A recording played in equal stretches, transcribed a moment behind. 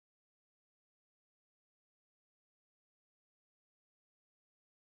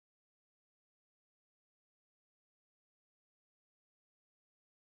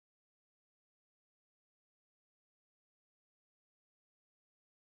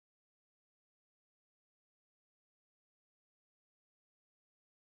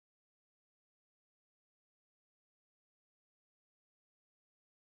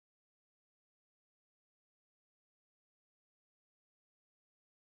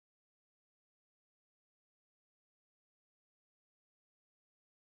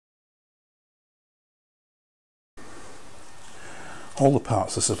All the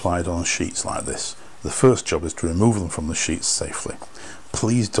parts are supplied on sheets like this. The first job is to remove them from the sheets safely.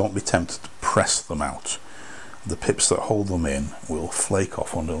 Please don't be tempted to press them out. The pips that hold them in will flake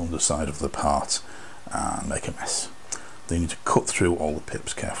off on the underside of the part and make a mess. Then you need to cut through all the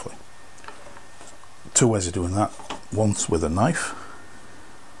pips carefully. Two ways of doing that. Once with a knife,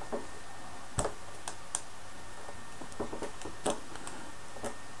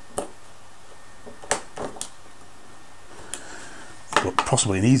 but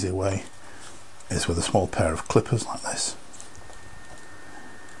possibly an easier way is with a small pair of clippers like this.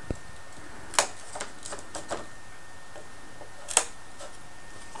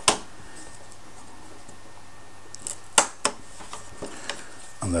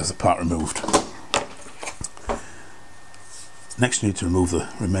 And there's the part removed. Next you need to remove the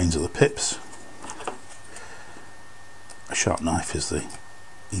remains of the pips. A sharp knife is the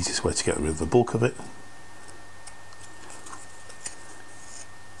easiest way to get rid of the bulk of it.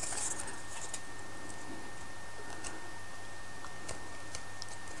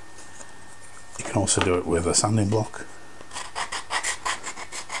 You can also do it with a sanding block.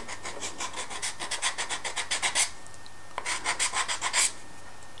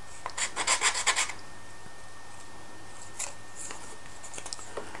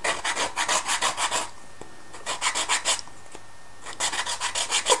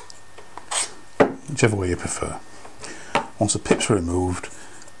 Whichever way you prefer. Once the pips are removed,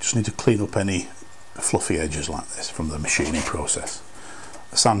 just need to clean up any fluffy edges like this from the machining process.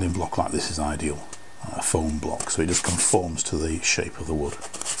 A sanding block like this is ideal, a foam block, so it just conforms to the shape of the wood.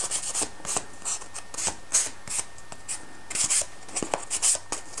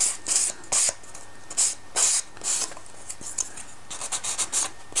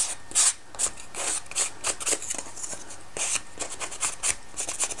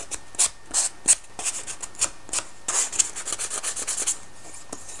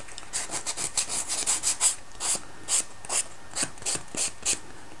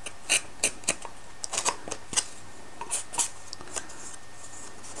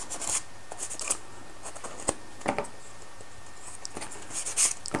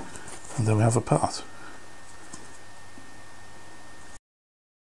 And there we have a part.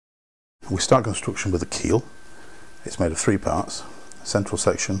 We start construction with a keel. It's made of 3 parts: central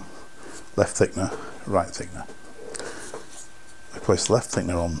section, left thickener, right thickener. I place the left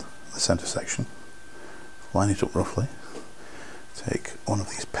thickener on the centre section, line it up roughly, take one of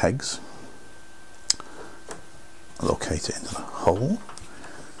these pegs, locate it into the hole,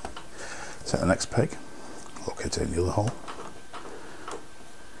 set the next peg, locate it in the other hole.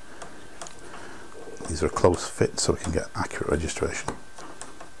 These are a close fit so we can get accurate registration.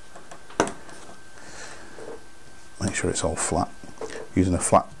 Make sure it's all flat. Using a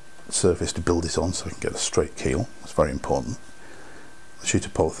flat surface to build it on so we can get a straight keel. It's very important. The sheet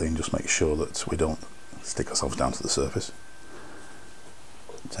of polythene just makes sure that we don't stick ourselves down to the surface.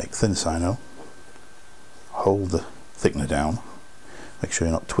 Take thin sino, hold the thickener down, make sure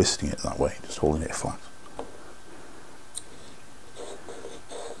you're not twisting it that way, just holding it flat.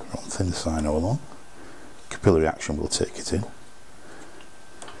 Run thin sino along. Capillary action will take it in.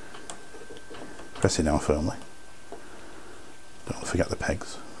 Press it down firmly. Don't forget the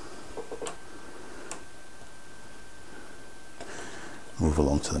pegs. Move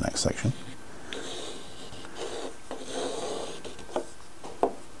along to the next section.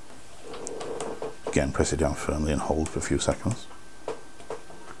 Again, press it down firmly and hold for a few seconds.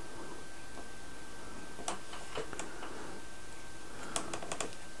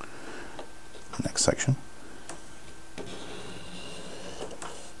 The next section.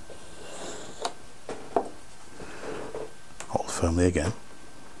 Hold firmly again.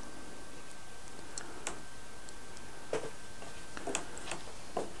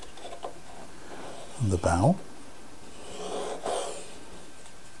 And the bow.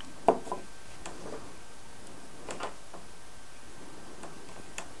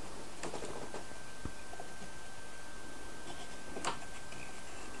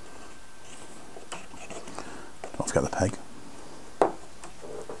 Don't forget the peg.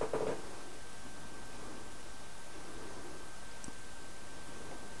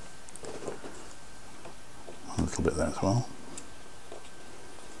 A little bit there as well.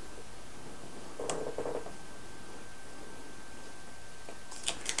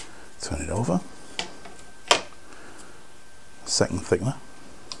 Turn it over. Second thickener.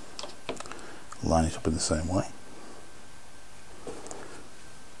 Line it up in the same way.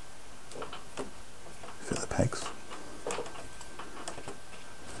 Fit the pegs.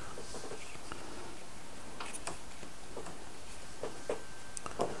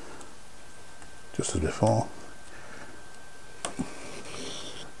 Just as before.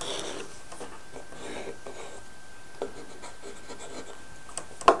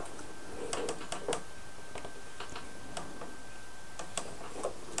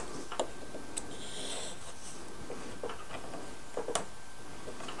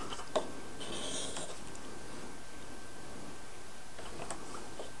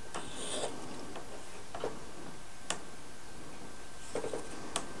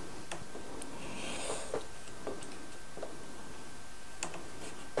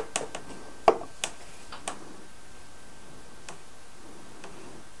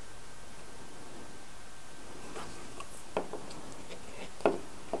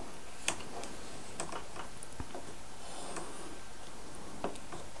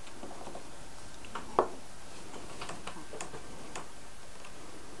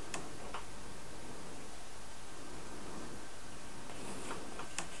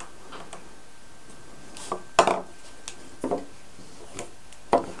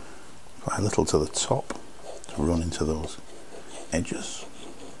 a little to the top to run into those edges.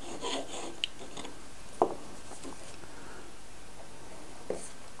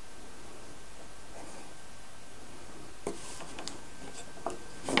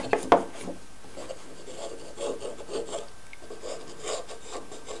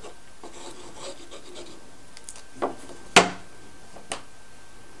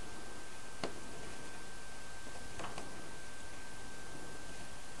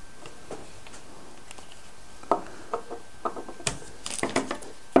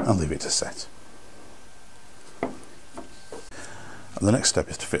 And leave it to set. And the next step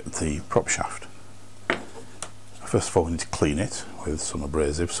is to fit the prop shaft. First of all, we need to clean it with some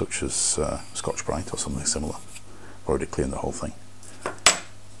abrasive such as Scotch-Brite or something similar. I've already cleaned the whole thing.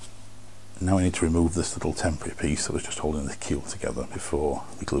 Now we need to remove this little temporary piece that was just holding the keel together before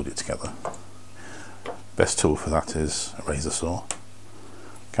we glued it together. Best tool for that is a razor saw.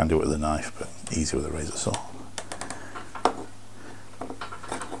 Can do it with a knife, but easier with a razor saw.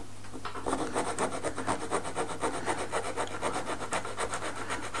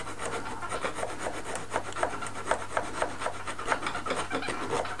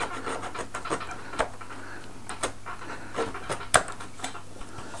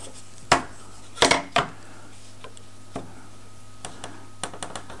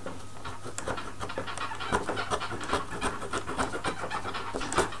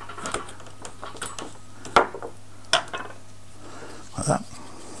 Like that.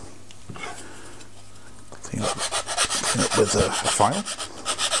 Clean up with a file.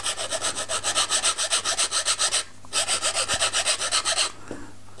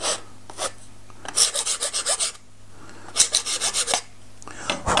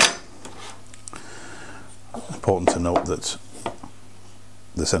 Important to note that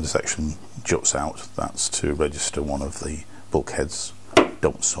the centre section juts out. That's to register one of the bulkheads.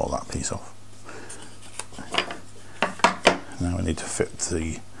 Don't saw that piece off. Now we need to fit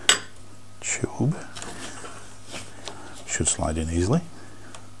the tube. Should slide in easily.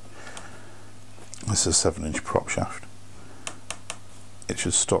 This is a 7-inch prop shaft. It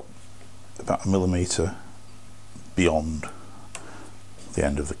should stop about 1 millimetre beyond the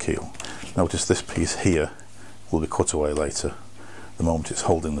end of the keel. Notice this piece here will be cut away later, the moment it's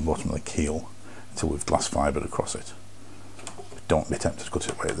holding the bottom of the keel, until we've glass fibred across it. Don't be tempted to cut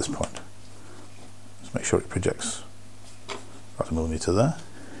it away at this point. Just make sure it projects about 1 millimetre there.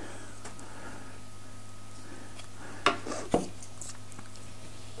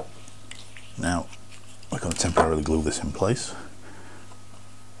 Now we're going to temporarily glue this in place.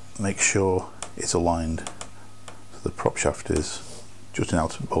 Make sure it's aligned so the prop shaft is jutting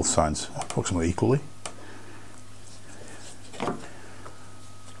out on both sides approximately equally,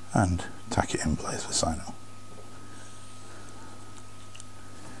 and tack it in place for sino.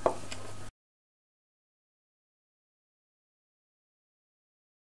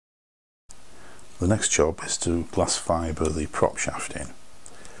 The next job is to glass fibre the prop shaft in.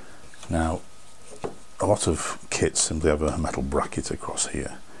 Now, a lot of kits simply have a metal bracket across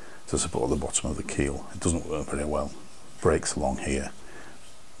here to support the bottom of the keel. It doesn't work very well. Breaks along here,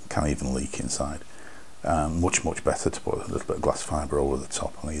 can even leak inside. Much better to put a little bit of glass fibre over the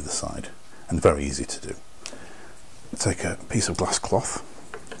top on either side, and very easy to do. Take a piece of glass cloth,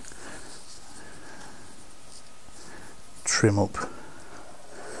 trim up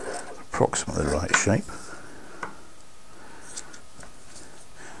approximately the right shape.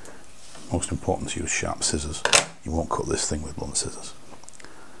 Most important to use sharp scissors. You won't cut this thing with blunt scissors.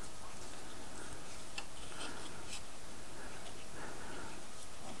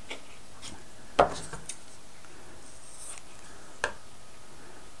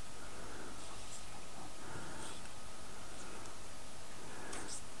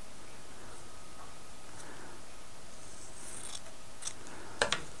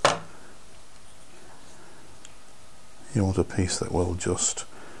 You want a piece that will just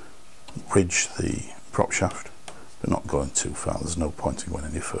bridge the prop shaft, but not going too far. There's no point in going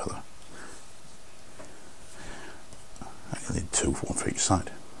any further. And you need 2, one for each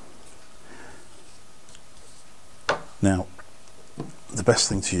side. Now, the best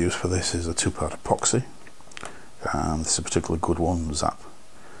thing to use for this is a 2-part epoxy, and this is a particularly good one, Zap.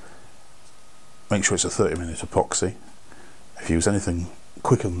 Make sure it's a 30-minute epoxy. If you use anything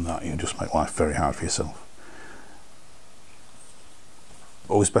quicker than that, you just make life very hard for yourself.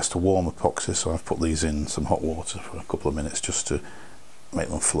 Always best to warm epoxy, so I've put these in some hot water for a couple of minutes just to make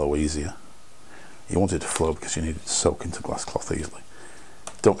them flow easier. You want it to flow because you need it to soak into glass cloth easily.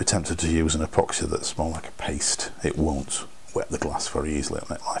 Don't be tempted to use an epoxy that's more like a paste. It won't wet the glass very easily and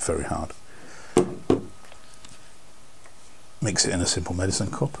make life very hard. Mix it in a simple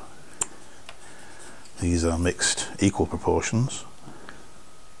medicine cup. These are mixed equal proportions.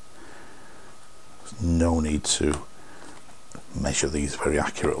 There's no need to measure these very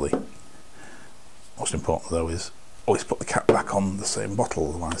accurately. Most important though is always put the cap back on the same bottle,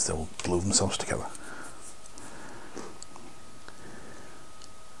 otherwise they'll glue themselves together.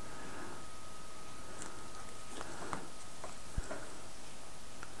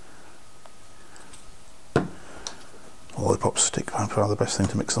 Lollipop stick by far the best thing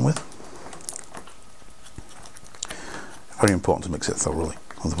to mix them with. Very important to mix it thoroughly,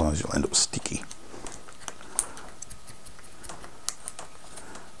 otherwise you'll end up sticky.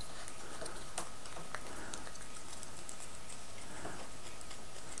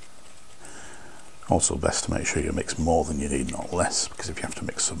 Also best to make sure you mix more than you need, not less, because if you have to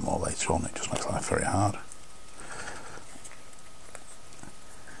mix some more later on, it just makes life very hard.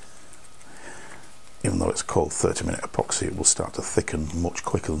 Even though it's called 30-minute epoxy, it will start to thicken much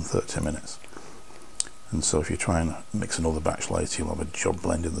quicker than 30 minutes. And so if you try and mix another batch later, you'll have a job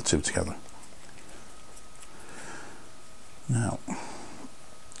blending the two together. Now,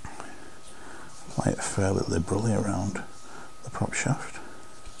 apply it fairly liberally around the prop shaft.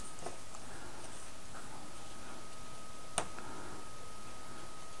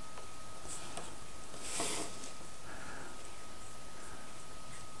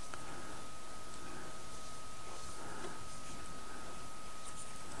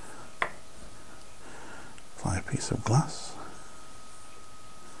 Apply a piece of glass.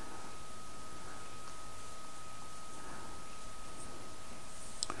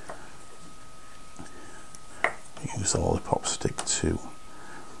 Use the lollipop stick to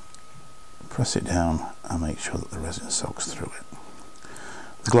press it down and make sure that the resin soaks through it.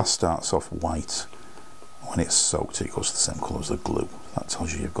 The glass starts off white. When it's soaked, it goes the same colour as the glue. That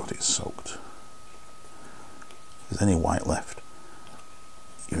tells you you've got it soaked. If there's any white left,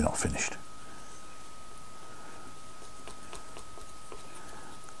 you're not finished.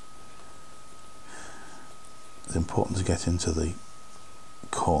 It's important to get into the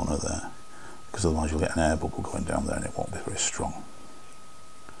corner there, because otherwise you'll get an air bubble going down there and it won't be very strong.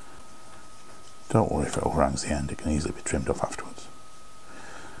 Don't worry if it overhangs the end, it can easily be trimmed off afterwards.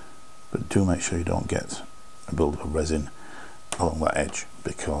 But do make sure you don't get a build-up of resin along that edge,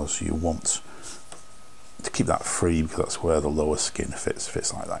 because you want to keep that free, because that's where the lower skin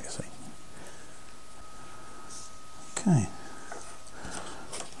fits like that, you see. Okay.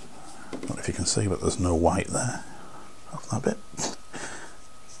 I don't know if you can see, but there's no white there. Off that bit.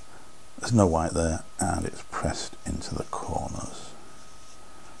 There's no white there, and it's pressed into the corners,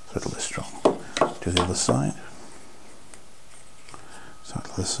 so it'll be strong. Do the other side.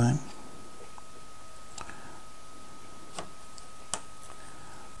 Exactly the same.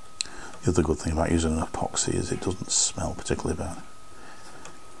 The other good thing about using an epoxy is it doesn't smell particularly bad.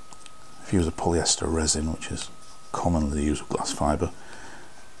 If you use a polyester resin, which is commonly used with glass fibre,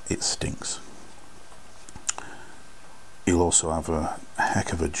 it stinks. You'll also have a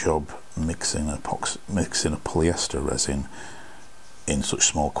heck of a job mixing a polyester resin in such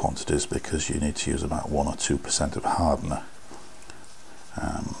small quantities, because you need to use about 1 or 2% of hardener.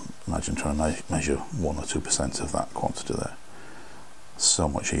 Imagine trying to measure 1 or 2% of that quantity there. So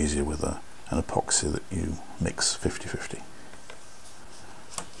much easier with an epoxy that you mix 50-50.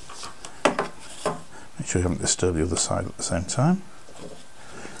 Make sure you haven't disturbed the other side at the same time.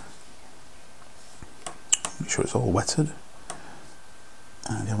 Make sure it's all wetted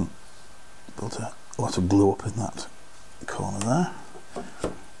and you haven't built a lot of glue up in that corner there.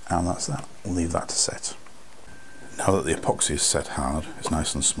 And that's that. We'll leave that to set. Now that the epoxy is set hard, it's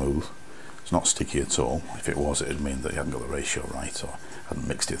nice and smooth. It's not sticky at all. If it was, it would mean that you hadn't got the ratio right or hadn't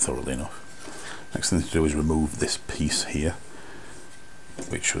mixed it thoroughly enough. Next thing to do is remove this piece here,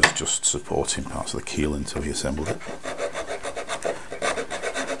 which was just supporting parts of the keel until you assembled it.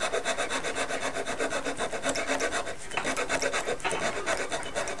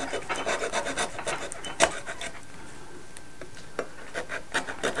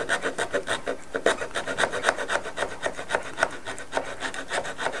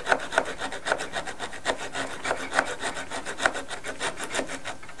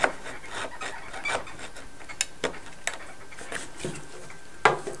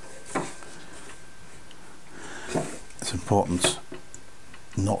 It's important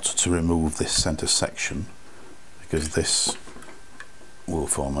not to remove this centre section, because this will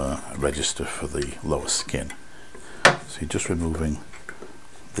form a register for the lower skin. So you're just removing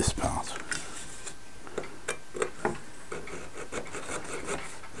this part.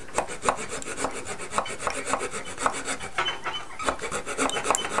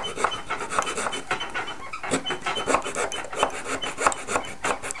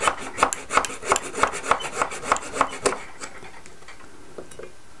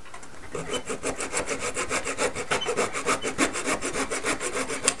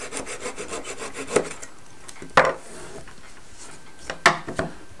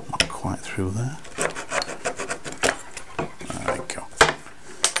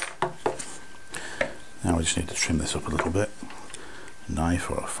 Now we just need to trim this up a little bit. A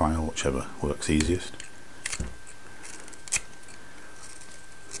knife or a file, whichever works easiest.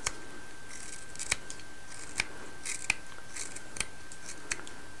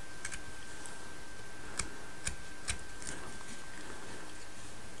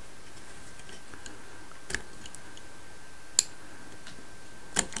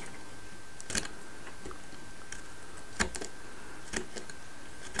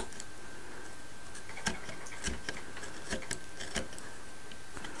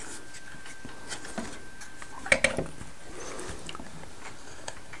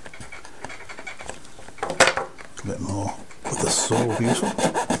 A bit more with the saw will be useful.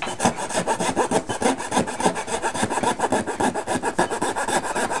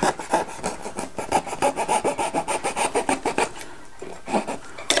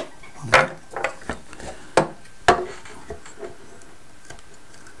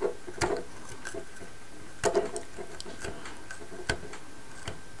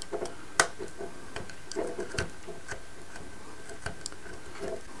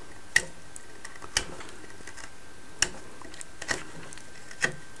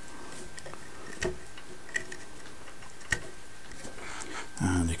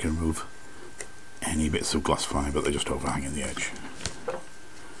 And you can remove any bits of glass fibre that just overhanging the edge.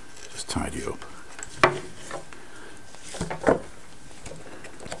 Just tidy it up.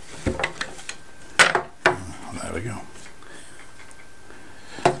 And there we go.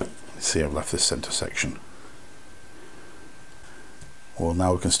 See, I've left this centre section. Well,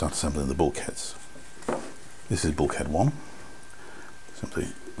 now we can start assembling the bulkheads. This is bulkhead 1. Simply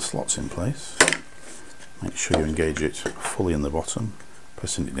slots in place. Make sure you engage it fully in the bottom,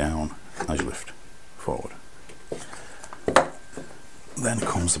 pressing it down as you lift forward. Then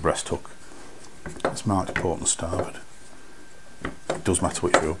comes the breast hook. It's marked port and starboard. It does matter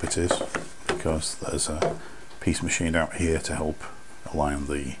which way up it is, because there's a piece machined out here to help align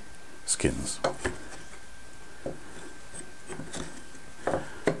the skins.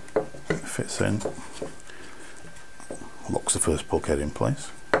 It fits in, locks the first bulkhead in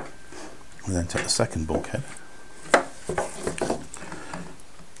place. We then take the second bulkhead,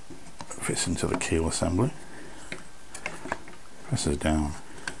 fits into the keel assembly, presses down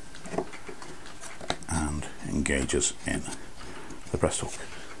and engages in the breast hook.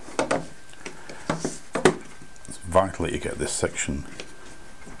 It's vital that you get this section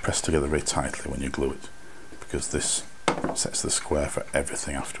pressed together very tightly when you glue it, because this sets the square for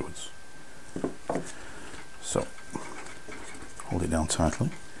everything afterwards. So hold it down tightly.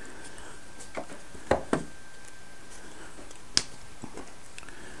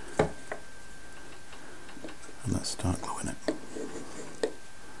 And let's start gluing it.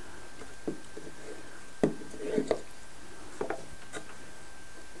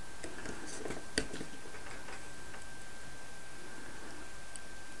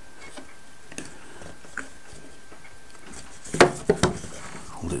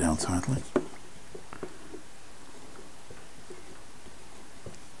 Hold it down tightly.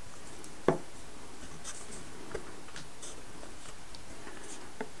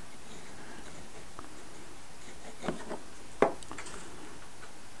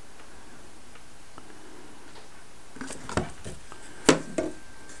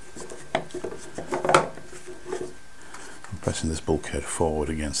 Pressing this bulkhead forward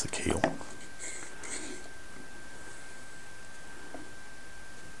against the keel.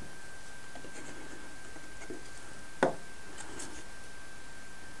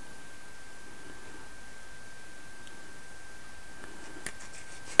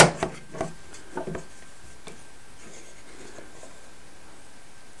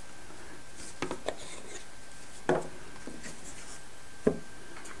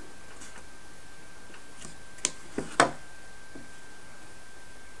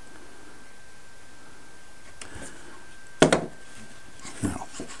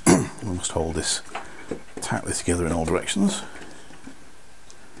 We must hold this tightly together in all directions.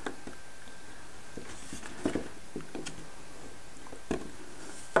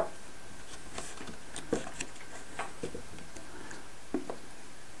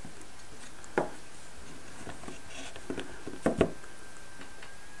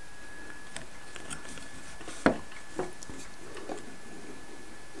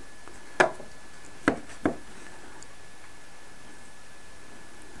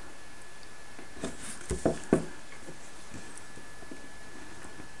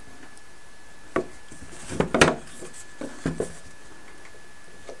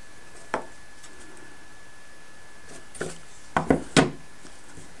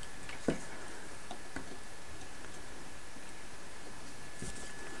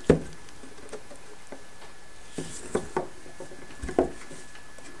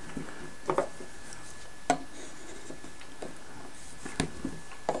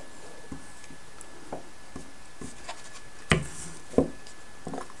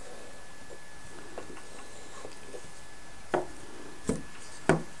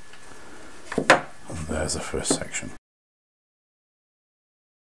 there's the first section.